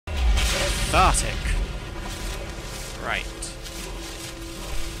cathartic. Right.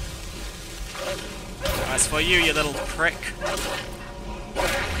 As for you, you little prick.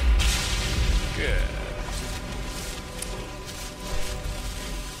 Good.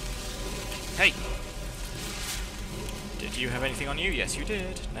 Hey! Did you have anything on you? Yes, you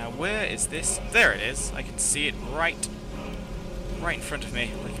did. Now, where is this? There it is. I can see it right in front of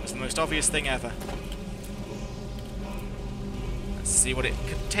me, like it was the most obvious thing ever. Let's see what it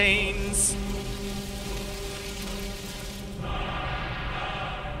contains.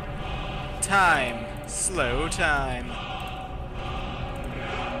 Time. Slow time.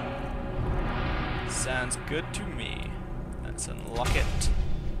 Sounds good to me. Let's unlock it.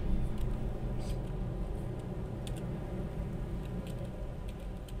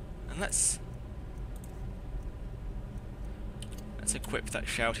 And let's equip that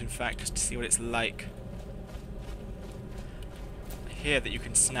shout, in fact, just to see what it's like. I hear that you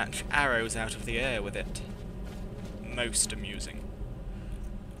can snatch arrows out of the air with it. Most amusing.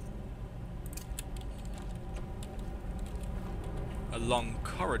 A long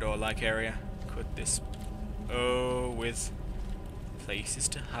corridor-like area. Could this... Oh, with places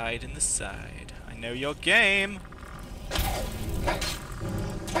to hide in the side. I know your game!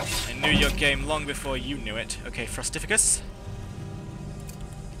 I knew your game long before you knew it. Okay, Frostificus.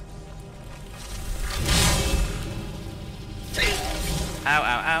 Ow,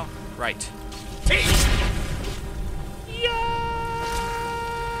 ow, ow. Right. Yeah!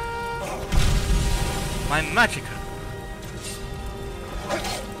 My magicka.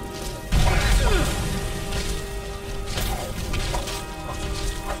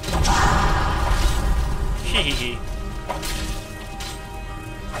 Hehehe.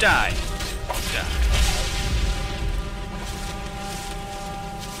 Die. Die.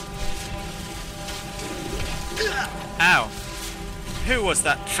 Ow. Who was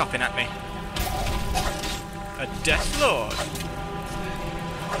that chopping at me? A Death Lord.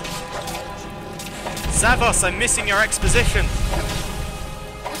 Zavos, I'm missing your exposition.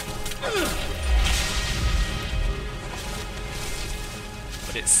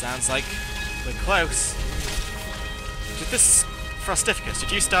 But it sounds like we're close. Did this... Frostificus,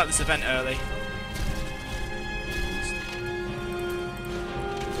 did you start this event early?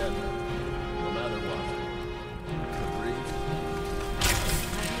 Together, no matter what.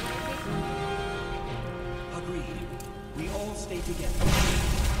 Agreed? Agreed. We all stay together.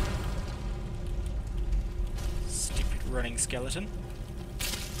 Stupid running skeleton.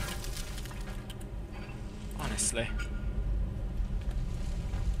 Honestly.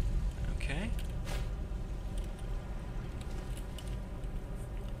 Okay.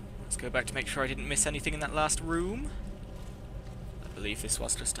 Go back to make sure I didn't miss anything in that last room. I believe this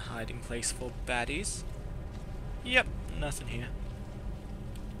was just a hiding place for baddies. Yep, nothing here.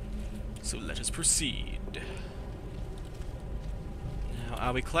 So let us proceed. Now,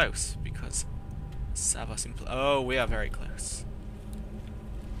 are we close? Because Savos oh, we are very close.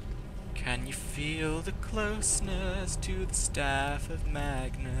 Can you feel the closeness to the staff of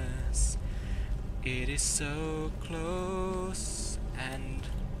Magnus? It is so close, and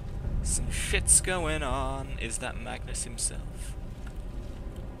some shit's going on. Is that Magnus himself?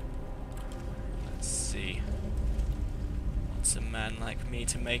 Let's see. What's a man like me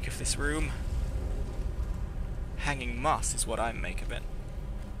to make of this room? Hanging moss is what I make of it.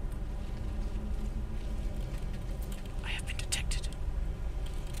 I have been detected.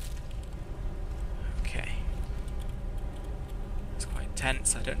 Okay. It's quite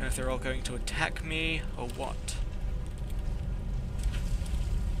tense. I don't know if they're all going to attack me or what.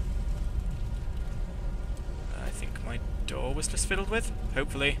 My door was just fiddled with.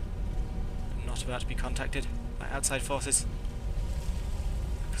 Hopefully, I'm not about to be contacted by outside forces,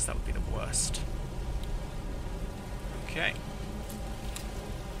 because that would be the worst. Okay.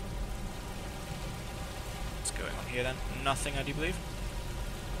 What's going on here then? Nothing, I do believe.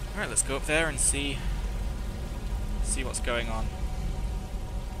 Alright, let's go up there and see what's going on.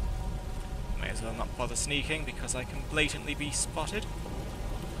 May as well not bother sneaking, because I can blatantly be spotted.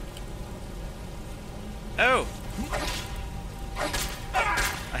 Oh!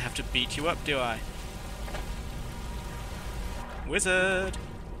 I have to beat you up, do I? Wizard!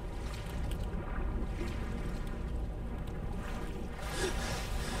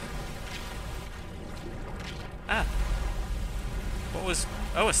 Ah! What was...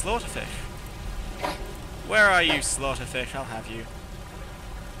 Oh, a slaughterfish. Where are you, slaughterfish? I'll have you.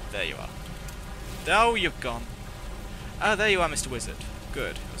 There you are. Oh, you've gone. Ah, there you are, Mr. Wizard.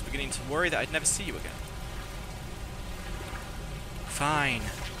 Good. I was beginning to worry that I'd never see you again. Fine.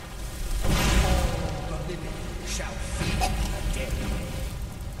 The living shall feed the dead.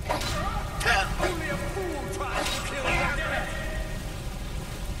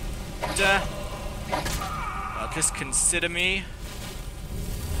 monster. Well, just consider me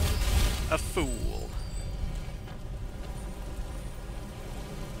a fool.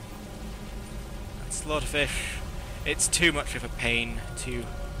 That slaughterfish, it's too much of a pain to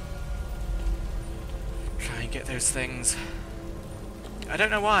try and get those things. I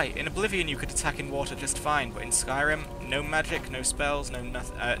don't know why. In Oblivion you could attack in water just fine, but in Skyrim, no magic, no spells, no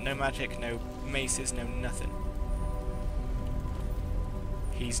magic, no maces, no nothing.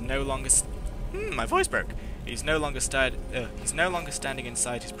 He's no longer. My voice broke. He's no longer standing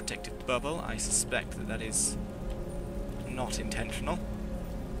inside his protected bubble. I suspect that that is not intentional.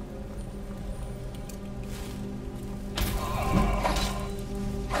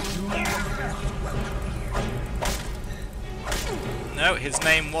 No, his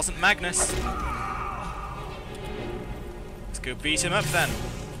name wasn't Magnus. Let's go beat him up then.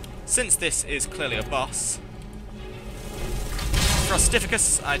 Since this is clearly a boss,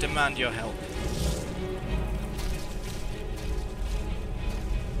 Frostificus, I demand your help.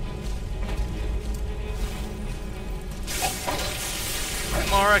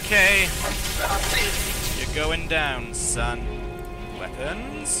 Morake, you're going down, son.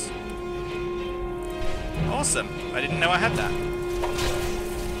 Weapons. Awesome. I didn't know I had that.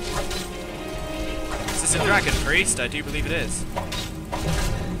 Is this a dragon priest? I do believe it is.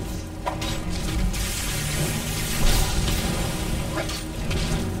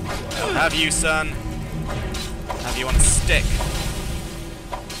 I'll have you, son. I'll have you on a stick.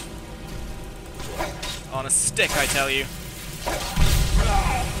 On a stick, I tell you.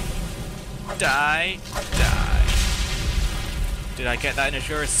 Die. Die. Did I get that in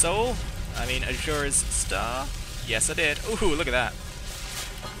Azura's soul? I mean, Azura's star? Yes, I did. Ooh, look at that.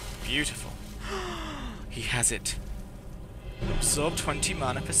 Beautiful. He has it. Absorb 20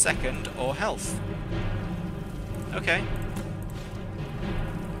 mana per second or health. Okay.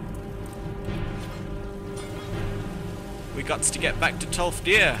 We got to get back to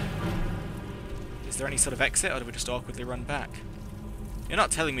Tolfdir. Is there any sort of exit, or do we just awkwardly run back? You're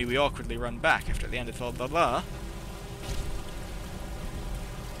not telling me we awkwardly run back after the end of blah blah blah.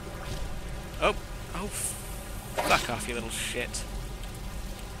 Oh, fuck off, you little shit.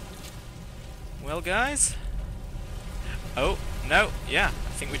 Well, guys. Oh, no, yeah,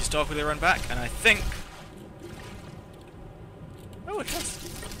 I think we just awkwardly run back, and I think... Oh, a chest.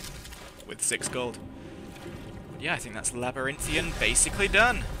 With 6 gold. Yeah, I think that's Labyrinthian basically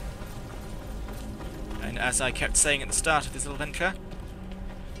done. And as I kept saying at the start of this little venture,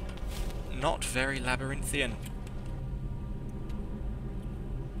 not very labyrinthian.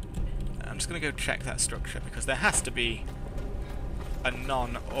 I'm just going to go check that structure, because there has to be a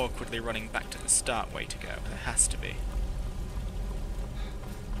non-awkwardly running back to the start way to go. There has to be.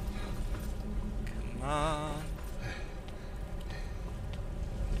 Come on.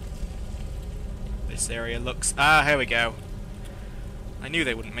 This area looks... Ah, here we go. I knew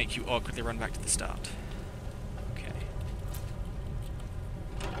they wouldn't make you awkwardly run back to the start. Okay.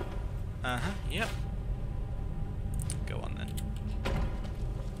 Uh-huh, yep. Go on then.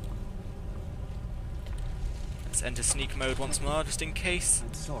 Let's enter sneak mode once more, just in case.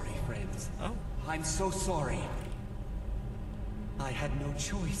 I'm sorry, friends. Oh. I'm so sorry. I had no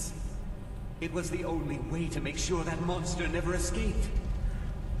choice. It was the only way to make sure that monster never escaped.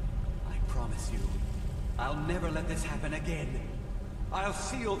 I promise you, I'll never let this happen again. I'll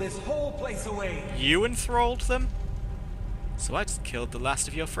seal this whole place away. You enthralled them? So I just killed the last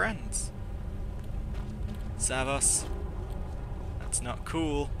of your friends. Savos. That's not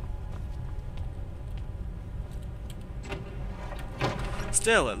cool.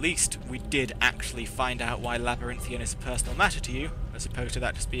 Still, at least we did actually find out why Labyrinthian is a personal matter to you, as opposed to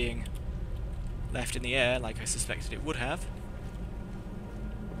that just being left in the air like I suspected it would have.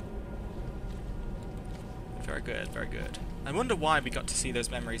 Very good, very good. I wonder why we got to see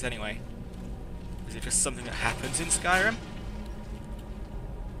those memories anyway. Is it just something that happens in Skyrim?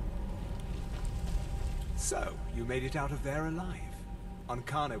 So, you made it out of there alive.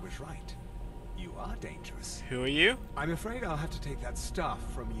 Ankana was right. You are dangerous. Who are you? I'm afraid I'll have to take that stuff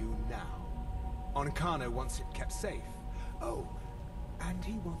from you now. Ankana wants it kept safe. Oh, and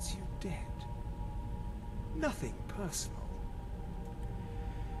he wants you dead. Nothing personal.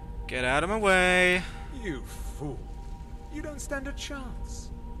 Get out of my way. You fool. You don't stand a chance.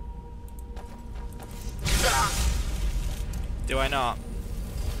 Do I not?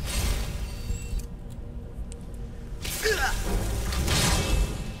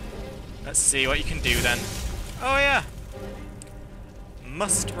 Let's see what you can do then. Oh yeah!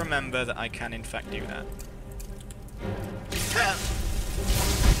 Must remember that I can in fact do that.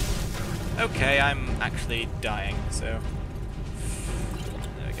 Okay, I'm actually dying, so...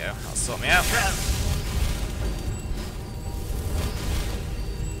 There we go. That'll sort me out.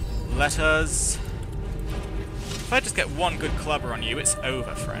 Let us... If I just get one good clubber on you, it's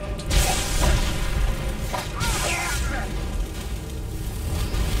over, friend.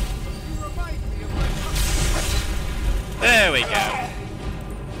 There we go.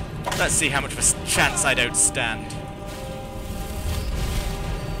 Let's see how much of a chance I don't stand.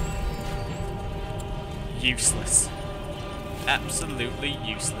 Useless. Absolutely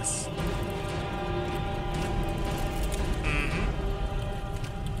useless.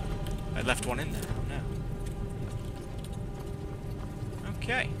 I left one in there. Oh no.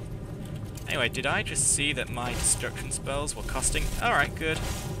 Okay. Anyway, did I just see that my destruction spells were costing? Alright, good.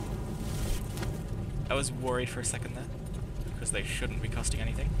 I was worried for a second there, because they shouldn't be costing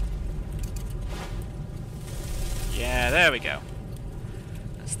anything. Yeah, there we go.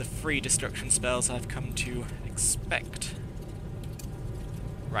 That's the free destruction spells I've come to expect.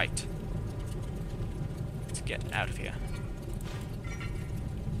 Right. Let's get out of here.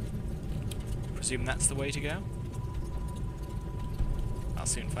 Presume that's the way to go? I'll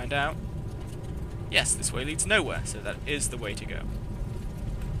soon find out. Yes, this way leads nowhere, so that is the way to go.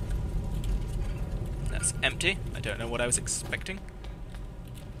 That's empty. I don't know what I was expecting.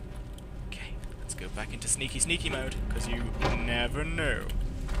 Okay, let's go back into sneaky mode, because you never know.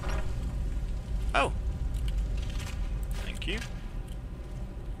 Oh! Thank you.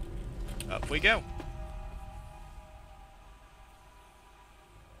 Up we go.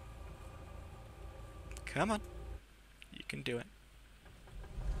 Come on. You can do it.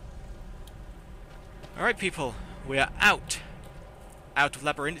 Alright people, we are out. Out of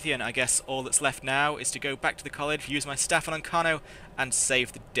Labyrinthian. I guess all that's left now is to go back to the college, use my staff on Ancano, and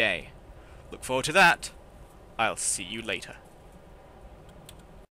save the day. Look forward to that. I'll see you later.